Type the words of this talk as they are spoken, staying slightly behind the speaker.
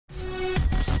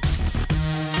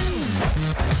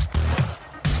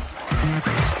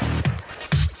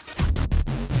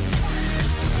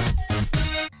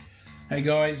Hey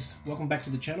guys, welcome back to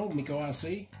the channel, Micko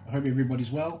RC. I hope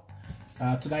everybody's well.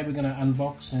 Today we're going to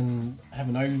unbox and have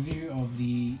an overview of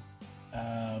the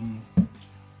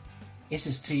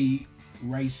SST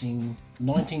Racing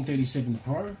 1937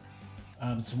 Pro.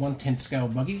 It's a 1/10 scale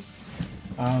buggy.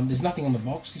 There's nothing on the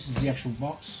box. This is the actual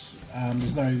box.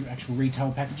 There's no actual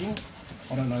retail packaging.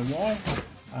 I don't know why,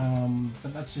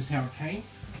 but that's just how it came.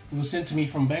 It was sent to me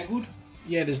from Banggood.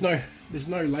 Yeah, there's no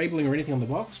labeling or anything on the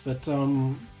box, but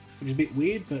which is a bit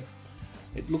weird, but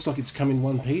it looks like it's come in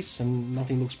one piece and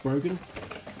nothing looks broken.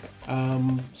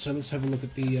 So let's have a look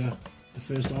at the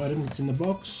first item that's in the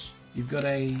box. You've got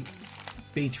a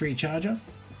B3 charger.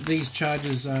 These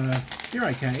chargers, they're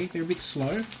okay. They're a bit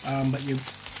slow, but you're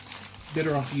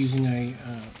better off using a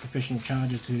professional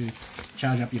charger to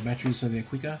charge up your batteries so they're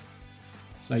quicker.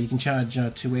 So you can charge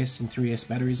 2S and 3S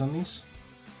batteries on this.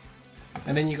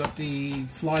 And then you got the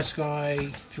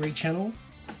FlySky 3-channel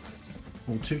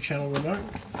or 2-channel remote.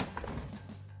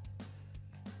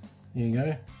 There you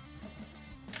go.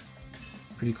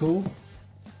 Pretty cool.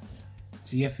 It's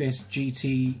the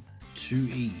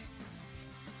FSGT2E.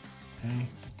 Okay.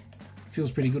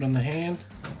 Feels pretty good on the hand.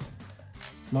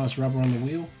 Nice rubber on the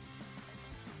wheel.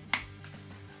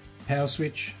 Power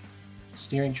switch,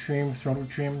 steering trim, throttle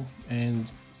trim, and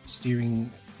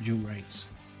steering dual rates.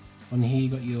 On here you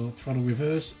got your throttle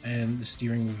reverse and the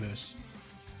steering reverse.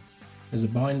 There's a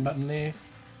bind button there.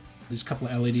 There's a couple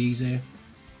of LEDs there.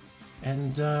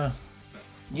 And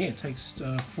yeah, it takes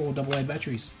 4 AA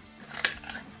batteries.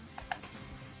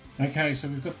 Okay, so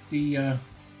we've got the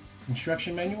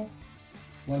instruction manual.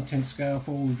 1/10 scale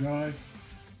 4-wheel drive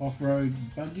off-road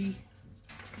buggy.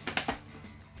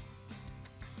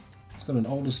 It's got an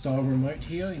older style remote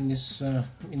here in this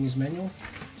manual.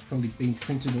 It's probably been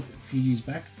printed a few years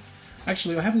back.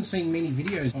 Actually, I haven't seen many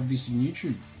videos of this in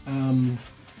YouTube.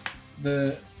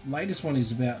 The latest one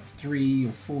is about 3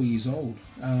 or 4 years old.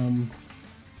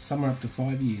 Some are up to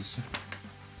 5 years.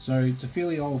 So it's a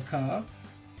fairly old car,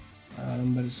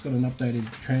 but it's got an updated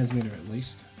transmitter at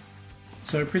least.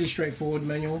 So pretty straightforward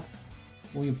manual.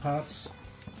 All your parts.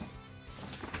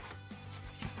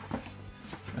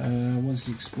 What's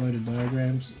the exploded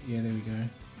diagrams? Yeah, there we go.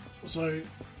 So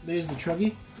there's the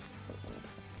truggy.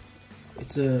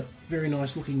 It's a very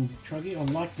nice looking truggy. I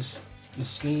like the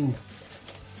scheme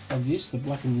of this, the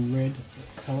black and red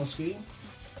colour scheme.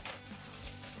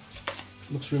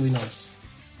 Looks really nice.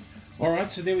 Alright,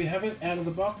 so there we have it, out of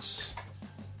the box.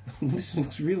 This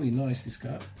looks really nice, this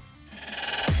car.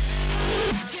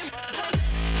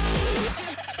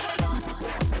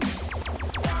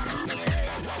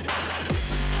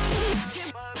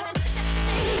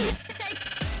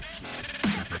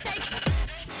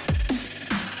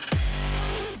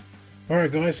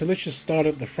 Alright guys, so let's just start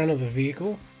at the front of the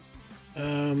vehicle.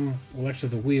 Well, actually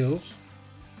the wheels.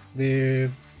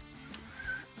 They're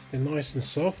nice and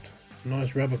soft,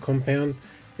 nice rubber compound.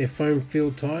 They're foam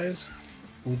filled tyres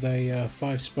with a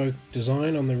 5-spoke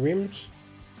design on the rims.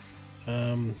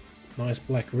 Nice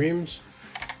black rims.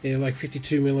 They're like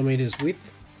 52mm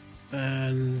width,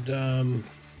 and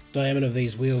diameter of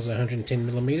these wheels are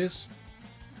 110mm.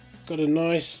 Got a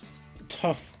nice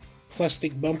tough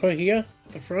plastic bumper here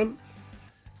at the front.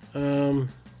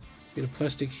 Bit of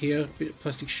plastic here, bit of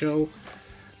plastic shell,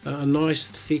 a nice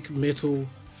thick metal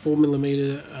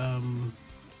 4mm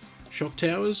shock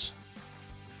towers,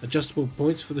 adjustable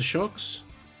points for the shocks,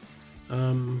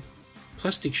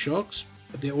 plastic shocks,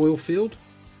 but they're oil filled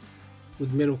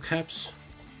with metal caps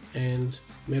and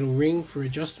metal ring for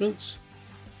adjustments.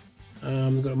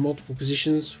 We've got multiple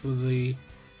positions for the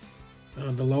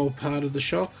lower part of the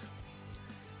shock.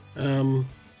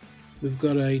 We've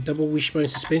got a double wishbone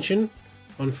suspension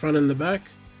on front and the back.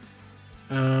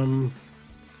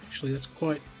 Actually, that's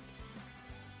quite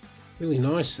really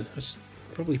nice. That's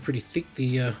probably pretty thick,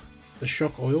 the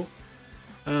shock oil.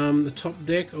 The top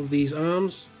deck of these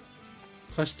arms,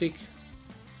 plastic,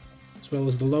 as well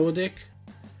as the lower deck,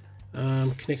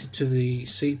 connected to the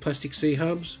plastic C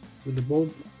hubs with the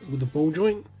ball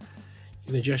joint. You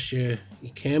can adjust your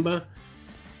camber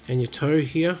and your toe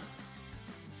here.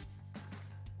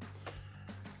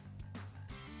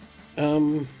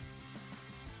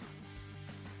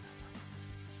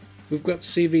 We've got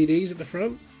CVDs at the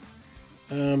front.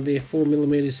 They're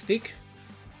 4mm thick.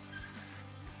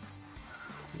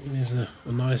 And there's a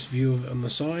nice view of it on the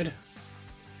side.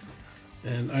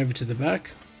 And over to the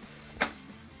back.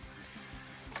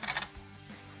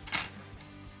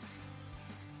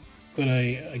 Got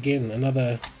again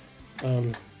another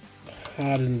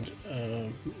hardened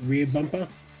rear bumper.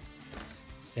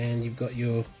 And you've got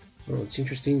your, oh, it's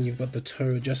interesting, you've got the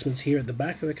toe adjustments here at the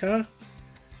back of the car.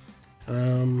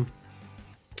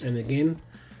 and again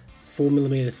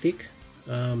 4mm thick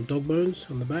dog bones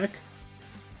on the back,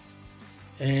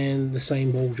 and the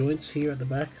same ball joints here at the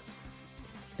back,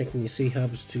 connecting your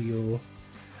C-hubs to your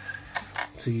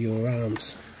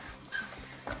arms.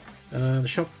 The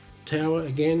shock tower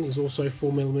again is also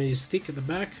 4mm thick at the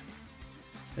back,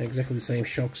 and exactly the same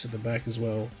shocks at the back as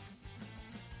well.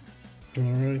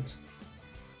 Alright,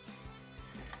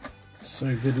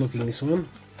 so good looking, this one.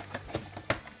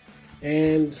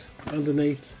 And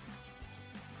underneath,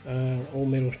 all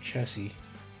metal chassis.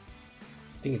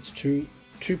 I think it's 2.5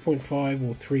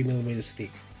 or 3mm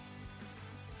thick.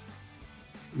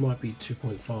 Might be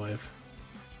 2.5.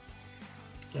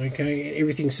 Okay,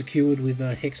 everything's secured with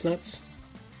hex nuts.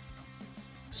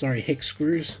 Sorry, hex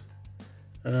screws.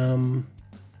 Yeah,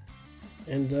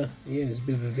 there's a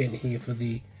bit of a vent here for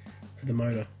the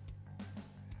motor.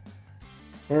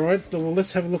 Alright, well,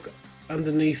 let's have a look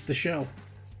underneath the shell.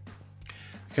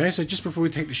 Okay, so just before we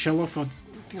take the shell off, I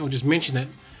think I'll just mention that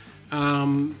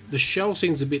the shell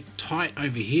seems a bit tight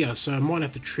over here, so I might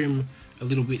have to trim a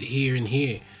little bit here and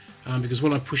here, because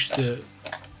when I push the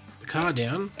car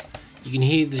down, you can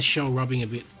hear the shell rubbing a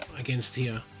bit against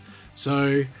here.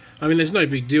 So, I mean, there's no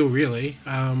big deal really.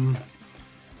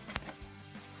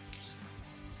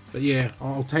 But yeah,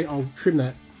 I'll trim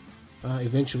that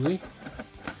eventually.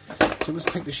 So let's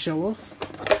take the shell off,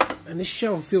 and this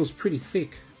shell feels pretty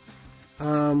thick.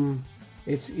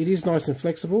 It is nice and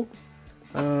flexible,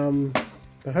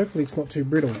 but hopefully it's not too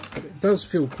brittle. But it does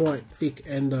feel quite thick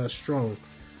and strong.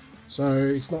 So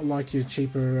it's not like your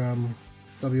cheaper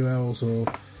WLs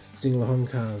or single hung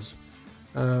cars.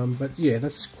 But yeah,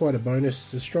 that's quite a bonus.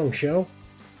 It's a strong shell.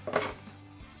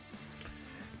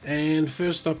 And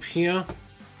first up here,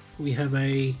 we have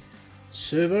a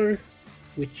servo,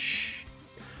 which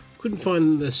couldn't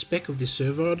find the spec of this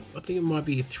servo. I think it might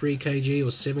be 3 kg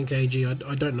or 7 kg.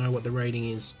 I don't know what the rating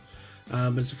is,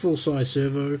 but it's a full-size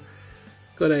servo.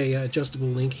 Got a adjustable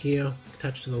link here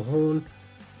attached to the horn.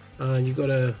 You've got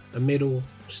a metal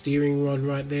steering rod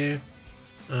right there.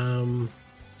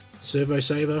 Servo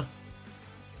saver.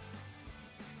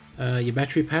 Your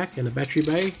battery pack and a battery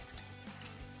bay.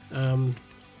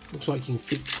 Looks like you can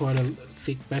fit quite a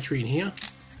thick battery in here.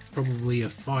 Probably a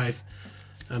 5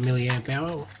 milliamp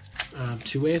hour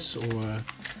 2S, or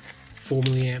 4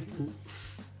 milliamp,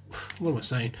 what am I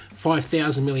saying,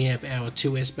 5,000 milliamp hour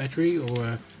 2S battery,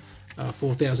 or a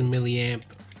 4,000 milliamp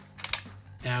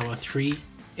hour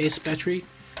 3S battery.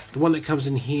 The one that comes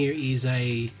in here is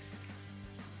a,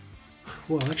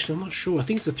 well, actually I'm not sure, I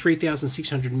think it's a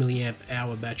 3,600 milliamp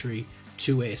hour battery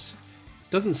 2S.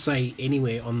 Doesn't say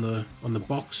anywhere on the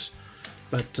box,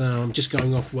 but just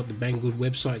going off what the Banggood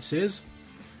website says.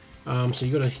 So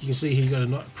you can see here you got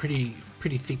a pretty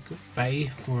thick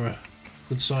bay for a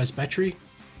good sized battery,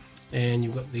 and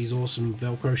you've got these awesome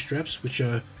Velcro straps, which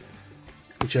are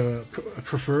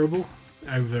preferable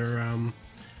over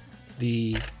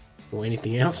or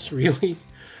anything else really.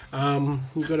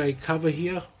 We've got a cover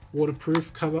here,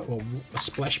 waterproof cover, or a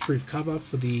splash proof cover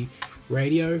for the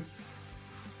radio.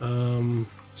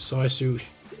 Saisu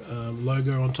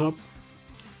logo on top,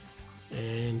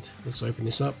 and let's open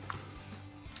this up.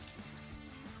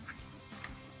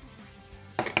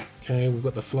 Okay, we've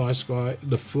got the Fly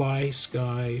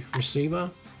Sky receiver.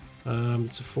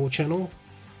 It's a 4-channel.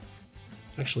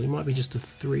 Actually, it might be just a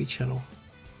 3-channel.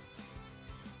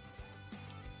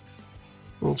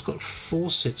 Well, it's got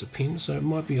 4 sets of pins, so it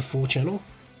might be a 4-channel.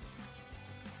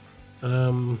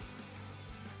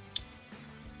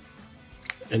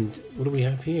 And what do we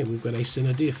have here? We've got a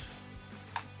center diff.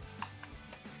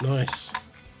 Nice.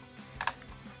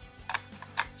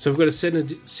 So we've got a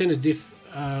center diff,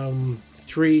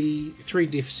 3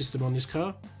 diff system on this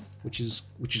car, which is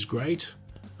great.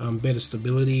 Better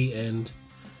stability and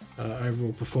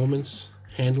overall performance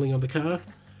handling of the car.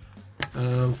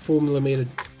 4mm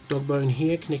dog bone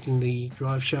here, connecting the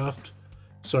drive shaft.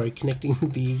 Sorry, connecting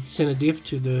the center diff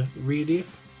to the rear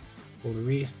diff, or the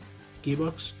rear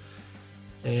gearbox.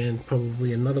 And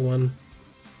probably another one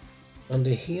under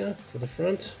here for the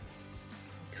front.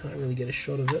 Can't really get a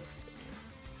shot of it,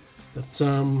 but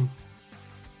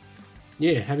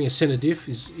yeah, having a center diff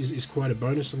is quite a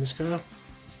bonus on this car,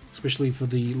 especially for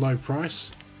the low price.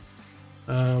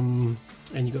 And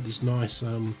you got this nice,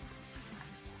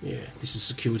 yeah, this is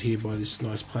secured here by this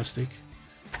nice plastic.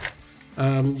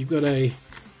 You've got a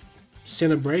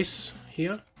center brace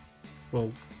here,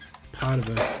 well, part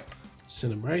of a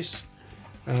center brace.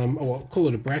 I'll call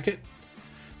it a bracket.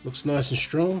 Looks nice and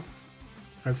strong.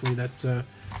 Hopefully that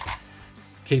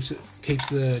keeps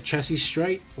the chassis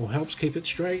straight, or helps keep it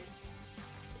straight.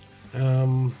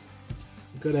 We've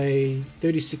got a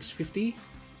 3650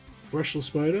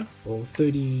 brushless motor, or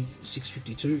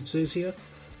 3652 it says here.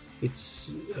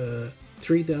 It's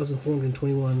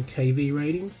 3,421 kV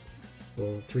rating,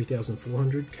 or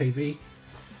 3,400 kV.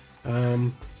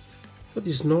 Got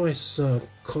this nice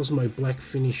Cosmo black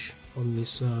finish on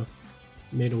this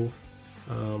metal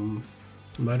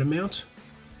motor mount.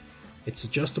 It's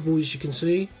adjustable, as you can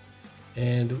see,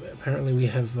 and apparently we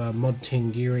have mod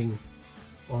 10 gearing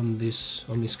on this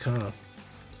car,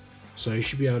 so you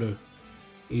should be able to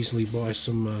easily buy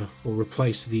some or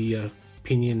replace the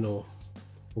pinion or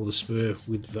the spur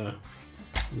with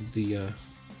the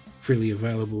freely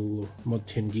available mod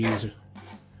 10 gears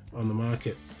on the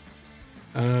market.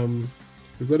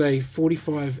 We've got a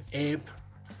 45 amp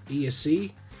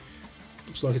ESC.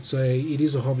 Looks like it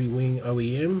is a Hobby Wing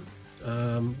OEM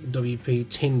WP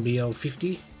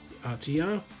 10BL50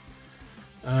 RTR.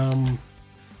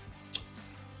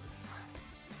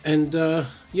 And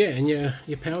yeah, and your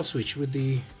power switch with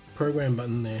the program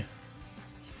button there.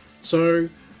 So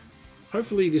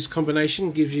hopefully this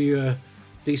combination gives you a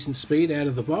decent speed out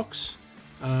of the box.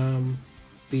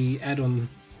 The add-on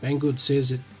Banggood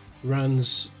says it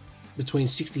runs between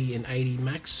 60 and 80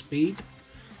 max speed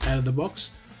out of the box.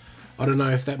 I don't know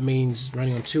if that means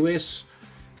running on 2S,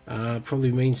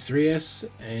 probably means 3S,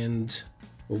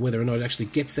 or whether or not it actually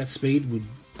gets that speed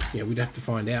we'd have to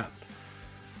find out.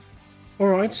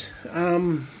 Alright,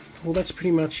 well that's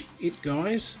pretty much it,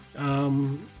 guys.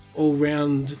 All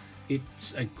round,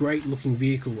 it's a great looking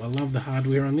vehicle. I love the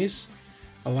hardware on this.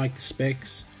 I like the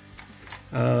specs.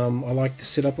 I like the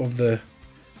setup of the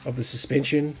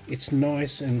suspension. It's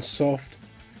nice and soft,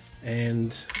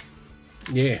 and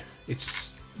yeah,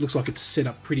 looks like it's set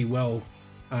up pretty well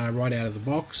right out of the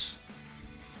box.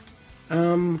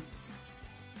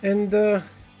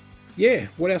 Yeah,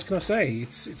 what else can I say?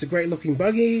 It's a great looking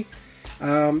buggy.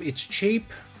 It's cheap.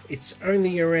 It's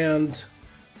only around,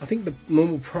 I think the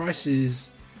normal price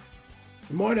it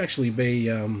might actually be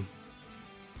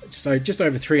just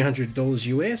over $300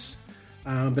 US.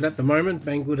 But at the moment,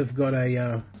 Banggood have got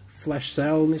a flash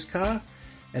sale on this car,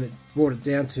 and it brought it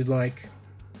down to like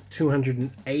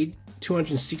 $260 to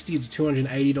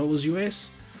 $280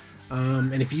 US.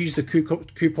 And if you use the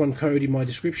coupon code in my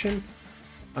description,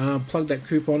 plug that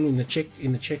coupon in the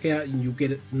checkout, and you'll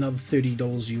get another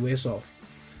 $30 US off.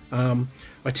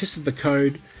 I tested the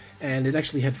code, and it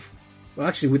actually had, well,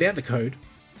 actually without the code,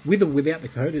 with or without the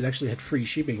code, it actually had free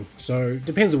shipping. So it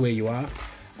depends on where you are.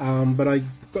 But I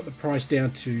got the price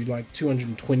down to like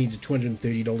 $220 to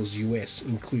 $230 US,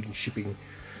 including shipping.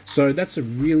 So that's a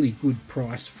really good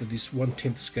price for this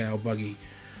 1/10 scale buggy.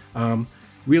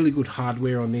 Really good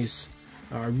hardware on this.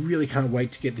 I really can't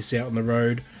wait to get this out on the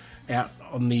road, out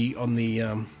on the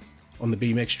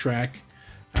BMX track,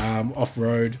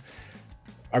 off-road.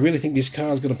 I really think this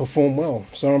car is going to perform well.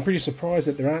 So I'm pretty surprised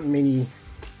that there aren't many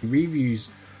reviews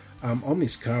on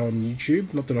this car on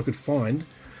YouTube, not that I could find,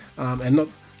 and not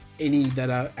any that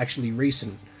are actually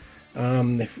recent.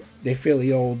 They're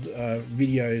fairly old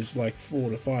videos, like 4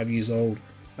 to 5 years old.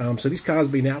 So this car's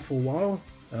been out for a while,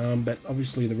 but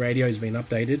obviously the radio's been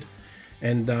updated,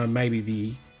 and maybe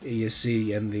the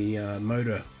ESC and the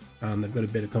motor, they've got a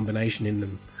better combination in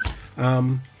them.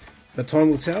 But time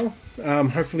will tell.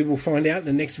 Hopefully we'll find out in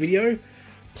the next video.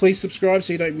 Please subscribe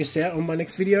so you don't miss out on my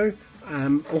next video.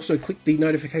 Also click the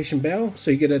notification bell so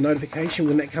you get a notification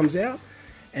when that comes out.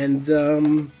 And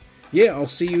yeah, I'll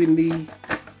see you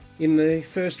in the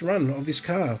first run of this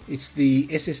car. It's the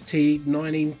SST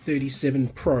 1937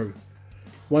 Pro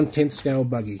 1/10 scale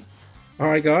buggy.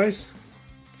 Alright guys,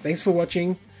 thanks for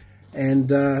watching, and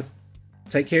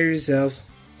take care of yourselves.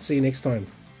 See you next time.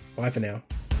 Bye for now.